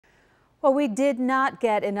Well, we did not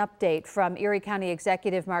get an update from Erie County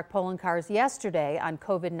Executive Mark Poloncarz yesterday on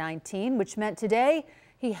COVID-19, which meant today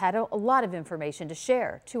he had a lot of information to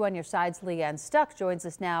share. 2 on your side's Leanne Stuck joins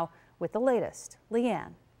us now with the latest.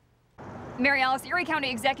 Leanne. Mary Alice, Erie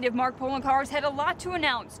County Executive Mark Poloncarz had a lot to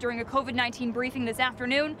announce during a COVID-19 briefing this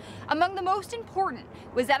afternoon. Among the most important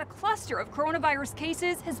was that a cluster of coronavirus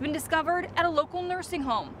cases has been discovered at a local nursing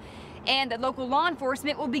home, and that local law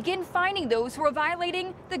enforcement will begin fining those who are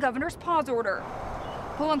violating the governor's pause order.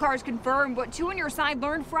 Poloncarz confirmed what 2 on your side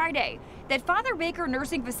learned Friday, that Father Baker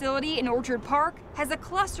Nursing Facility in Orchard Park has a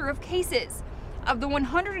cluster of cases. Of the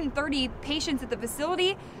 130 patients at the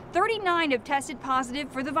facility, 39 have tested positive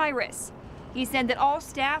for the virus. He said that all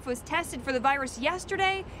staff was tested for the virus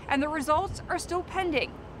yesterday and the results are still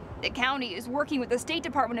pending. The county is working with the State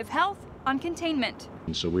Department of Health on containment.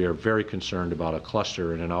 And so we are very concerned about a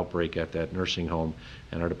cluster and an outbreak at that nursing home,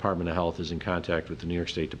 and our Department of Health is in contact with the New York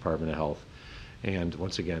State Department of Health. And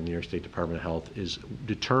once again, the New York State Department of Health is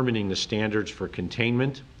determining the standards for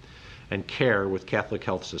containment and care with Catholic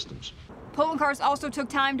health systems. Poloncarz also took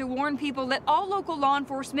time to warn people that all local law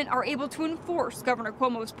enforcement are able to enforce Governor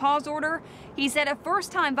Cuomo's pause order. He said a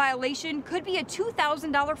first-time violation could be a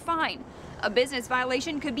 $2,000 fine. A business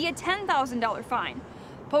violation could be a $10,000 fine.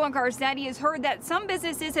 Poloncarz said he has heard that some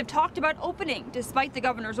businesses have talked about opening despite the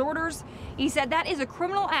governor's orders. He said that is a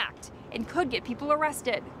criminal act and could get people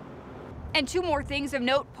arrested. And 2 more things of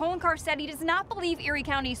note. Poloncarz said he does not believe Erie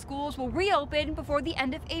County schools will reopen before the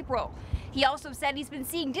end of April. He also said he's been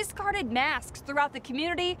seeing discarded masks throughout the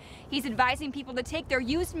community. He's advising people to take their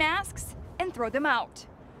used masks and throw them out.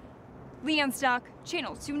 Leanne Stuck,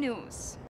 Channel 2 News.